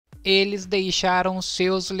Eles deixaram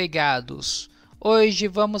seus legados. Hoje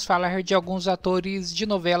vamos falar de alguns atores de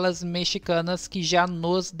novelas mexicanas que já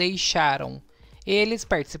nos deixaram. Eles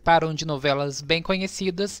participaram de novelas bem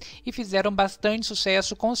conhecidas e fizeram bastante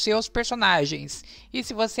sucesso com seus personagens. E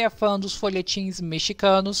se você é fã dos folhetins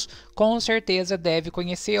mexicanos, com certeza deve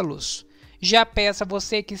conhecê-los. Já peço a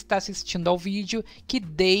você que está assistindo ao vídeo que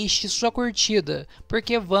deixe sua curtida,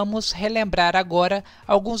 porque vamos relembrar agora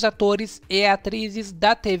alguns atores e atrizes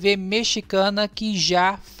da TV mexicana que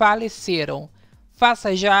já faleceram.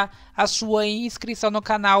 Faça já a sua inscrição no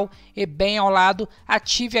canal e bem ao lado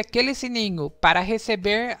ative aquele sininho para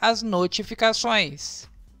receber as notificações.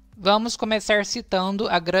 Vamos começar citando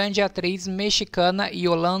a grande atriz mexicana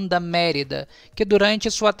Yolanda Mérida, que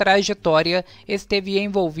durante sua trajetória esteve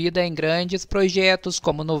envolvida em grandes projetos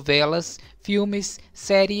como novelas, filmes,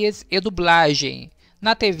 séries e dublagem.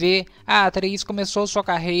 Na TV, a atriz começou sua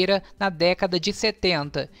carreira na década de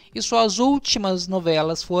 70 e suas últimas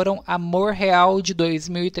novelas foram Amor Real de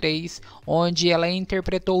 2003, onde ela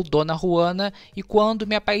interpretou Dona Juana, e Quando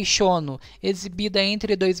Me Apaixono, exibida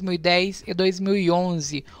entre 2010 e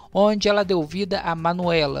 2011, onde ela deu vida a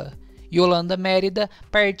Manuela. Yolanda Mérida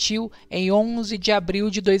partiu em 11 de abril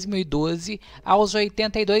de 2012, aos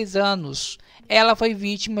 82 anos. Ela foi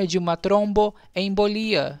vítima de uma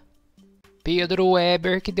tromboembolia. Pedro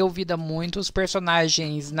Weber, que deu vida a muitos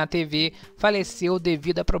personagens na TV, faleceu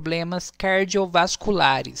devido a problemas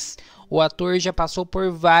cardiovasculares. O ator já passou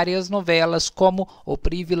por várias novelas, como O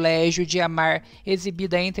Privilégio de Amar,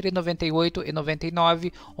 exibida entre 98 e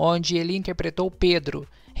 99, onde ele interpretou Pedro.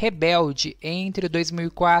 Rebelde, entre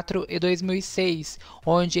 2004 e 2006,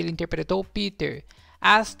 onde ele interpretou Peter.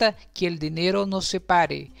 Hasta que el dinero nos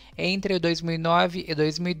separe, entre 2009 e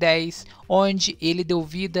 2010, onde ele deu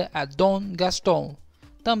vida a Don Gastón.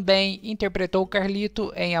 Também interpretou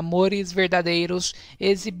Carlito em Amores Verdadeiros,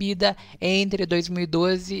 exibida entre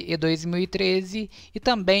 2012 e 2013, e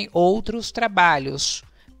também outros trabalhos.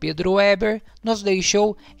 Pedro Weber nos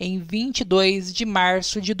deixou em 22 de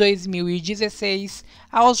março de 2016,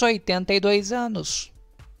 aos 82 anos.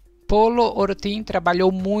 Polo Ortin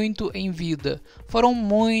trabalhou muito em vida. Foram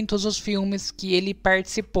muitos os filmes que ele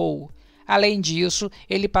participou. Além disso,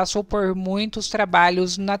 ele passou por muitos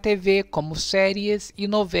trabalhos na TV, como séries e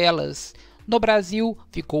novelas. No Brasil,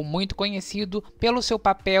 ficou muito conhecido pelo seu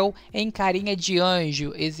papel em Carinha de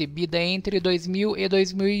Anjo, exibida entre 2000 e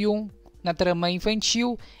 2001. Na trama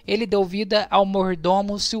infantil, ele deu vida ao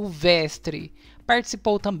mordomo Silvestre.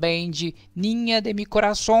 Participou também de Niña de mi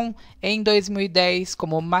Corazón em 2010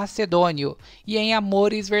 como Macedônio e em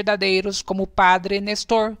Amores Verdadeiros como Padre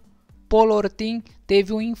Nestor. Polo Ortin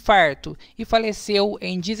teve um infarto e faleceu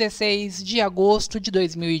em 16 de agosto de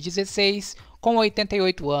 2016 com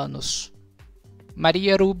 88 anos.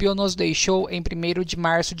 Maria Rubio nos deixou em 1º de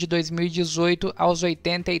março de 2018 aos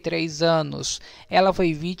 83 anos. Ela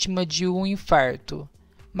foi vítima de um infarto.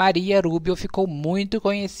 Maria Rubio ficou muito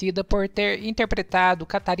conhecida por ter interpretado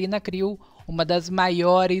Catarina Krill, uma das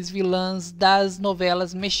maiores vilãs das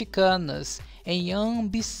novelas mexicanas, em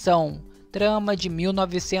Ambição, trama de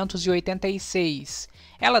 1986.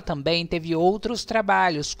 Ela também teve outros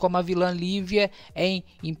trabalhos, como a vilã Lívia em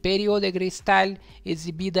Imperio de Cristal,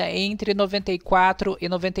 exibida entre 94 e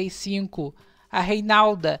 95. A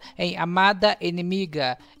Reinalda em Amada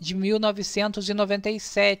Enemiga, de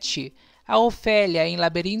 1997. A Ofélia em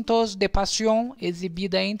Laberintos de Pasión,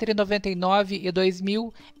 exibida entre 99 e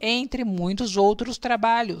 2000, entre muitos outros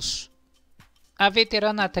trabalhos. A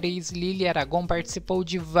veterana atriz Lili Aragón participou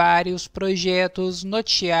de vários projetos no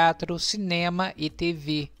teatro, cinema e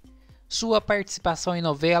TV. Sua participação em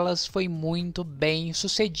novelas foi muito bem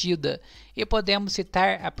sucedida, e podemos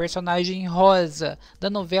citar a personagem Rosa, da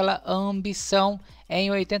novela Ambição, em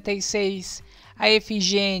 86, a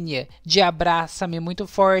Efigênia, de Abraça-me Muito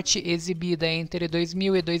Forte, exibida entre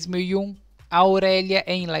 2000 e 2001, a Aurélia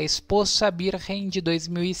em La Esposa Virgen, de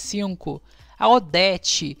 2005, a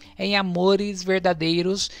Odete em Amores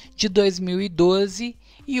Verdadeiros, de 2012,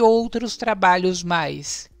 e outros trabalhos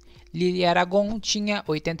mais. Lili Aragón tinha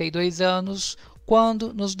 82 anos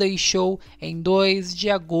quando nos deixou em 2 de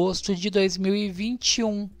agosto de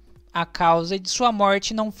 2021. A causa de sua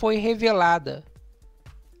morte não foi revelada.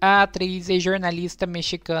 A atriz e jornalista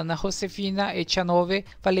mexicana Josefina Echanove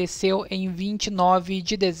faleceu em 29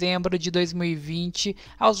 de dezembro de 2020,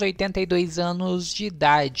 aos 82 anos de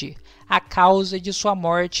idade. A causa de sua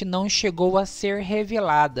morte não chegou a ser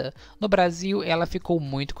revelada. No Brasil, ela ficou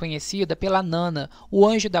muito conhecida pela Nana, o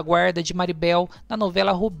anjo da guarda de Maribel, na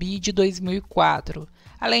novela Rubi de 2004.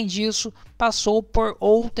 Além disso, passou por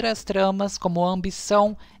outras tramas como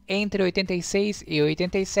Ambição, entre 86 e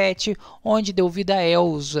 87, onde deu vida a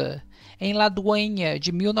Elsa. Em La Dueña,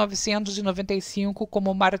 de 1995,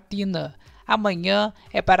 como Martina. Amanhã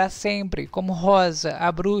é para sempre, como Rosa,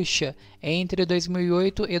 a Bruxa, entre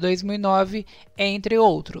 2008 e 2009, entre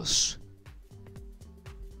outros.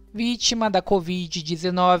 Vítima da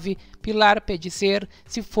Covid-19, Pilar Pellicer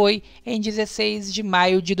se foi em 16 de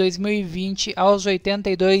maio de 2020, aos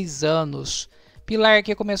 82 anos. Pilar,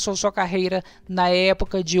 que começou sua carreira na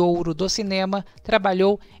época de ouro do cinema,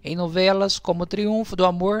 trabalhou em novelas como Triunfo do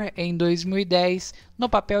Amor em 2010, no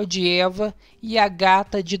papel de Eva, e A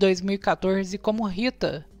Gata de 2014 como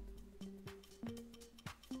Rita.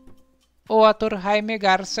 O ator Jaime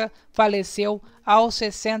Garza faleceu aos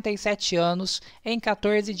 67 anos em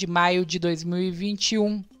 14 de maio de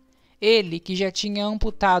 2021. Ele, que já tinha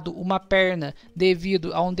amputado uma perna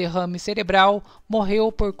devido a um derrame cerebral,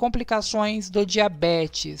 morreu por complicações do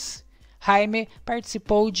diabetes. Jaime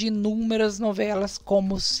participou de inúmeras novelas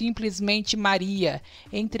como Simplesmente Maria,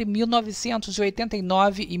 entre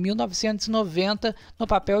 1989 e 1990, no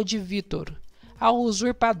papel de Vitor. A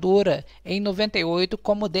Usurpadora, em 98,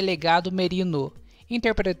 como Delegado Merino.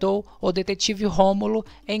 Interpretou o detetive Rômulo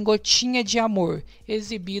em Gotinha de Amor,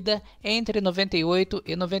 exibida entre 98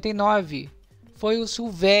 e 99. Foi o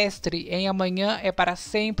Silvestre em Amanhã é para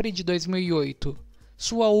Sempre, de 2008.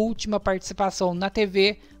 Sua última participação na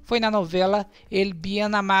TV foi na novela El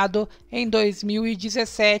Bien Amado, em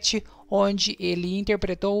 2017, onde ele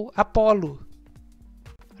interpretou Apolo.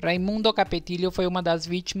 Raimundo Capetillo foi uma das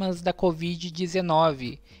vítimas da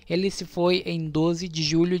Covid-19. Ele se foi em 12 de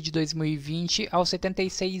julho de 2020, aos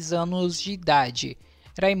 76 anos de idade.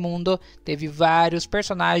 Raimundo teve vários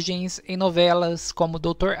personagens em novelas, como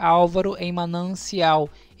Dr. Álvaro em Manancial,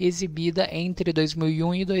 exibida entre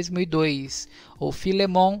 2001 e 2002, ou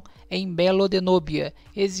Filemon em Belo de Núbia,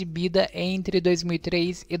 exibida entre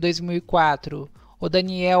 2003 e 2004. O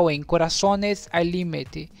Daniel em Corazones al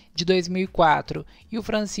Límite, de 2004, e o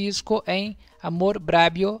Francisco em Amor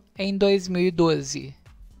Brabio, em 2012.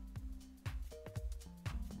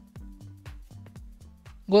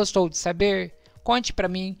 Gostou de saber? Conte pra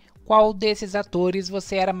mim qual desses atores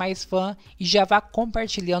você era mais fã e já vá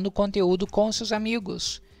compartilhando o conteúdo com seus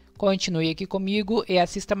amigos. Continue aqui comigo e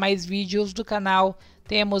assista mais vídeos do canal.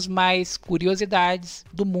 Temos mais curiosidades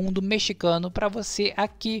do mundo mexicano para você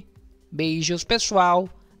aqui. Beijos, pessoal.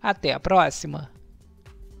 Até a próxima.